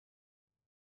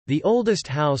The oldest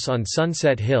house on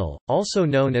Sunset Hill, also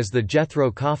known as the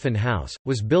Jethro Coffin House,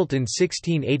 was built in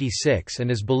 1686 and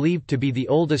is believed to be the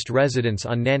oldest residence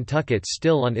on Nantucket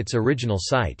still on its original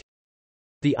site.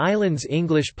 The island's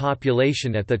English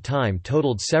population at the time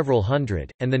totaled several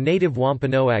hundred, and the native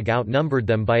Wampanoag outnumbered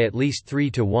them by at least 3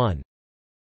 to 1.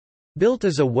 Built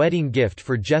as a wedding gift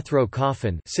for Jethro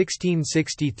Coffin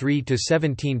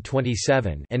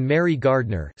 (1663–1727) and Mary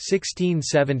Gardner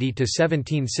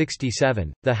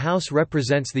 (1670–1767), the house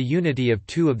represents the unity of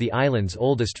two of the island's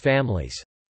oldest families.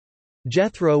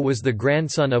 Jethro was the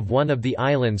grandson of one of the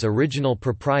island's original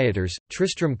proprietors,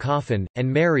 Tristram Coffin, and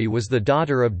Mary was the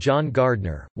daughter of John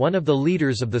Gardner, one of the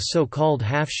leaders of the so-called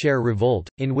half-share revolt,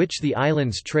 in which the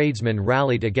island's tradesmen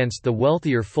rallied against the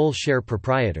wealthier full-share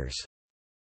proprietors.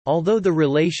 Although the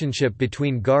relationship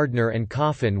between Gardner and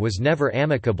Coffin was never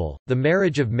amicable, the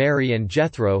marriage of Mary and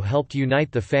Jethro helped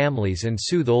unite the families and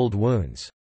soothe old wounds.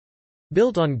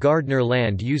 Built on Gardner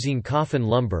land using Coffin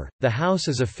lumber, the house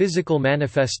is a physical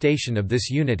manifestation of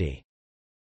this unity.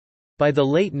 By the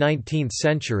late 19th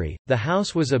century, the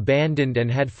house was abandoned and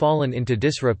had fallen into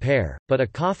disrepair, but a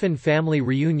Coffin family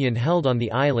reunion held on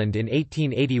the island in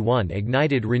 1881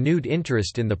 ignited renewed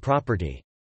interest in the property.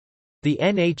 The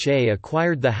NHA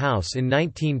acquired the house in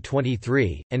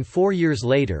 1923, and 4 years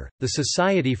later, the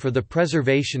Society for the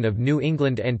Preservation of New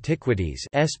England Antiquities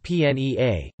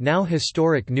 (SPNEA), now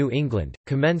Historic New England,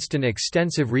 commenced an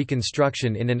extensive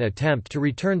reconstruction in an attempt to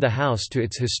return the house to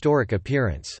its historic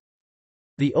appearance.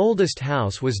 The oldest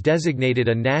house was designated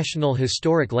a National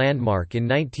Historic Landmark in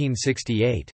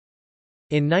 1968.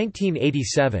 In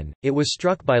 1987, it was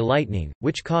struck by lightning,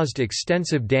 which caused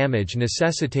extensive damage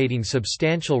necessitating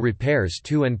substantial repairs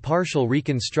to and partial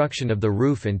reconstruction of the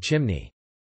roof and chimney.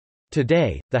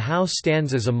 Today, the house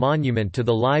stands as a monument to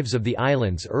the lives of the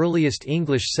island's earliest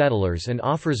English settlers and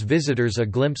offers visitors a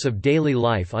glimpse of daily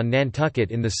life on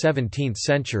Nantucket in the 17th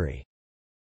century.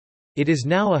 It is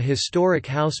now a historic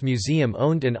house museum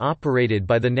owned and operated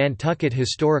by the Nantucket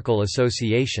Historical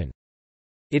Association.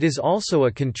 It is also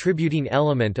a contributing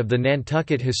element of the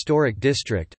Nantucket Historic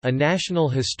District, a National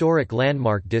Historic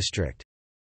Landmark district.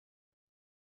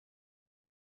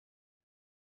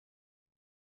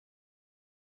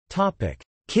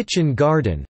 Kitchen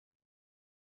garden.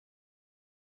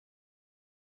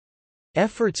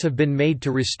 Efforts have been made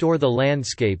to restore the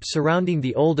landscape surrounding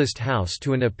the oldest house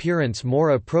to an appearance more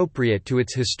appropriate to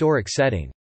its historic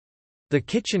setting. The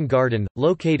kitchen garden,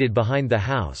 located behind the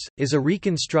house, is a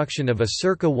reconstruction of a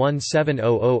circa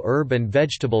 1700 herb and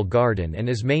vegetable garden and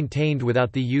is maintained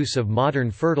without the use of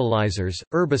modern fertilizers,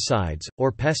 herbicides,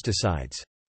 or pesticides.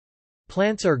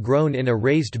 Plants are grown in a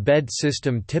raised bed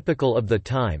system typical of the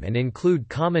time and include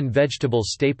common vegetable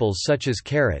staples such as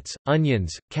carrots,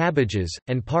 onions, cabbages,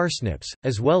 and parsnips,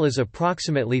 as well as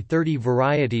approximately 30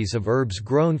 varieties of herbs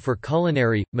grown for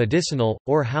culinary, medicinal,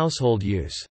 or household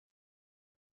use.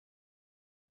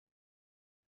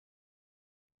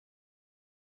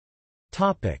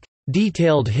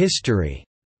 Detailed history.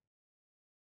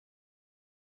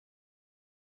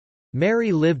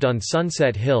 Mary lived on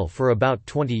Sunset Hill for about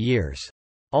 20 years.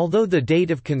 Although the date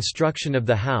of construction of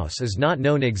the house is not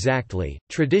known exactly,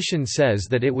 tradition says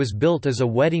that it was built as a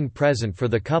wedding present for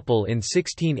the couple in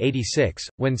 1686,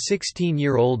 when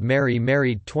 16-year-old Mary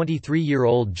married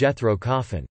 23-year-old Jethro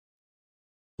Coffin.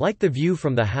 Like the view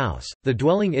from the house, the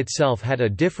dwelling itself had a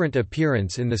different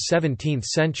appearance in the 17th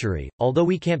century, although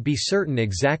we can't be certain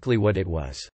exactly what it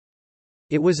was.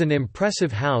 It was an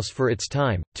impressive house for its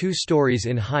time, 2 stories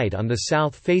in height on the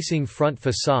south-facing front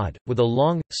facade, with a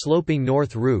long, sloping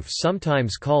north roof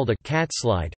sometimes called a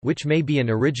catslide, which may be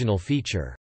an original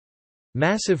feature.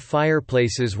 Massive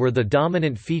fireplaces were the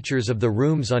dominant features of the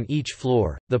rooms on each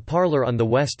floor, the parlor on the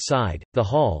west side, the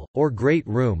hall, or great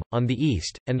room, on the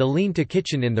east, and the lean-to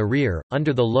kitchen in the rear,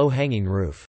 under the low-hanging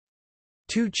roof.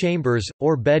 2 chambers,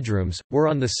 or bedrooms, were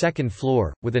on the second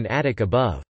floor, with an attic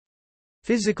above.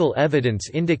 Physical evidence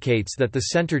indicates that the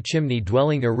center chimney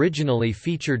dwelling originally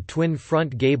featured twin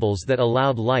front gables that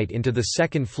allowed light into the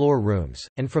second-floor rooms,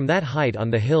 and from that height on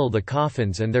the hill the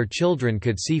Coffins and their children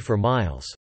could see for miles.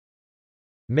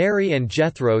 Mary and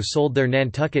Jethro sold their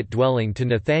Nantucket dwelling to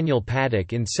Nathaniel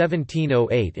Paddock in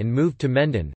 1708 and moved to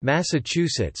Mendon,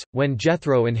 Massachusetts, when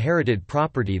Jethro inherited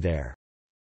property there.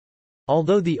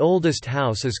 Although the oldest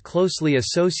house is closely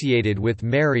associated with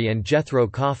Mary and Jethro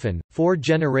Coffin, 4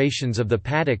 generations of the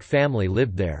Paddock family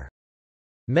lived there.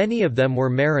 Many of them were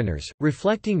mariners,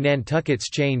 reflecting Nantucket's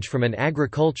change from an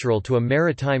agricultural to a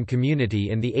maritime community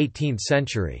in the 18th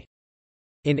century.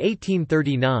 In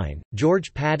 1839,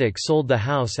 George Paddock sold the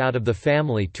house out of the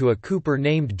family to a cooper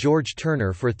named George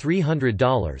Turner for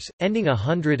 $300, ending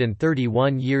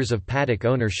 131 years of Paddock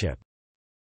ownership.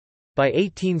 By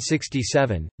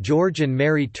 1867, George and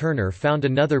Mary Turner found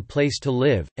another place to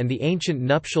live, and the ancient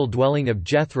nuptial dwelling of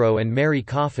Jethro and Mary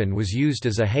Coffin was used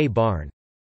as a hay barn.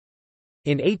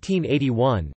 In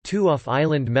 1881, two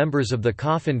off-island members of the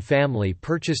Coffin family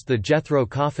purchased the Jethro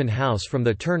Coffin House from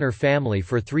the Turner family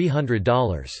for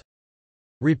 $300.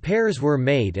 Repairs were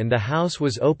made and the house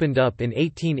was opened up in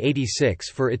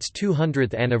 1886 for its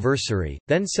 200th anniversary,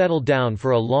 then settled down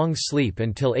for a long sleep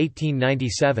until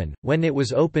 1897, when it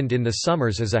was opened in the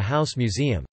summers as a house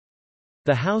museum.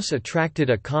 The house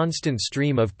attracted a constant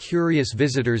stream of curious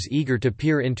visitors eager to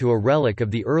peer into a relic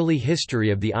of the early history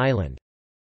of the island.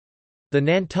 The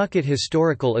Nantucket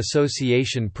Historical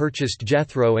Association purchased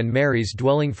Jethro and Mary's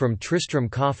dwelling from Tristram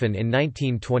Coffin in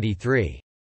 1923.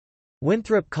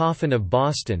 Winthrop Coffin of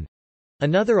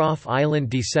Boston—another off-island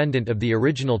descendant of the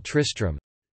original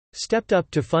Tristram—stepped up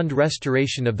to fund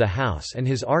restoration of the house, and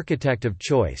his architect of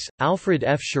choice, Alfred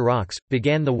F. Shirocks,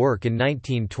 began the work in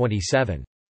 1927.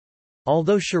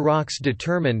 Although Shirocks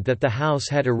determined that the house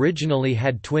had originally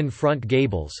had twin front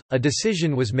gables, a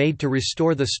decision was made to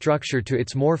restore the structure to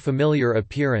its more familiar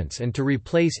appearance and to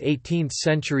replace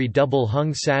 18th-century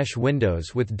double-hung sash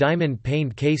windows with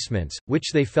diamond-paned casements,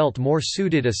 which they felt more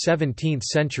suited a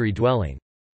 17th-century dwelling.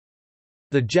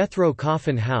 The Jethro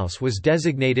Coffin House was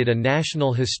designated a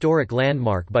National Historic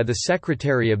Landmark by the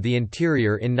Secretary of the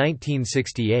Interior in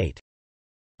 1968.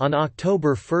 On October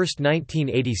 1,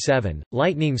 1987,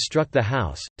 lightning struck the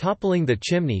house, toppling the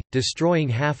chimney, destroying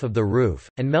half of the roof,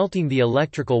 and melting the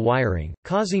electrical wiring,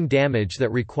 causing damage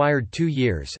that required 2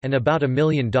 years and about $1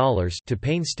 million to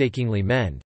painstakingly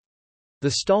mend.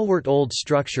 The stalwart old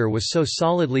structure was so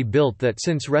solidly built that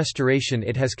since restoration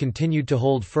it has continued to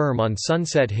hold firm on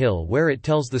Sunset Hill, where it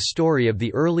tells the story of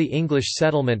the early English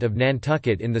settlement of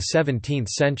Nantucket in the 17th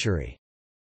century.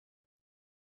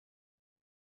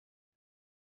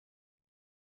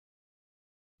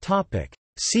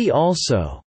 See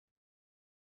also: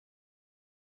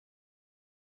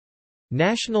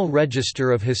 National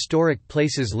Register of Historic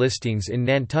Places listings in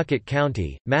Nantucket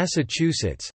County,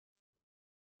 Massachusetts.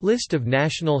 List of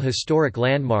National Historic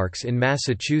Landmarks in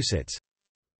Massachusetts.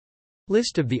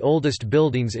 List of the oldest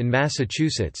buildings in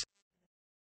Massachusetts.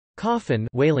 Coffin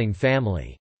whaling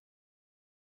family.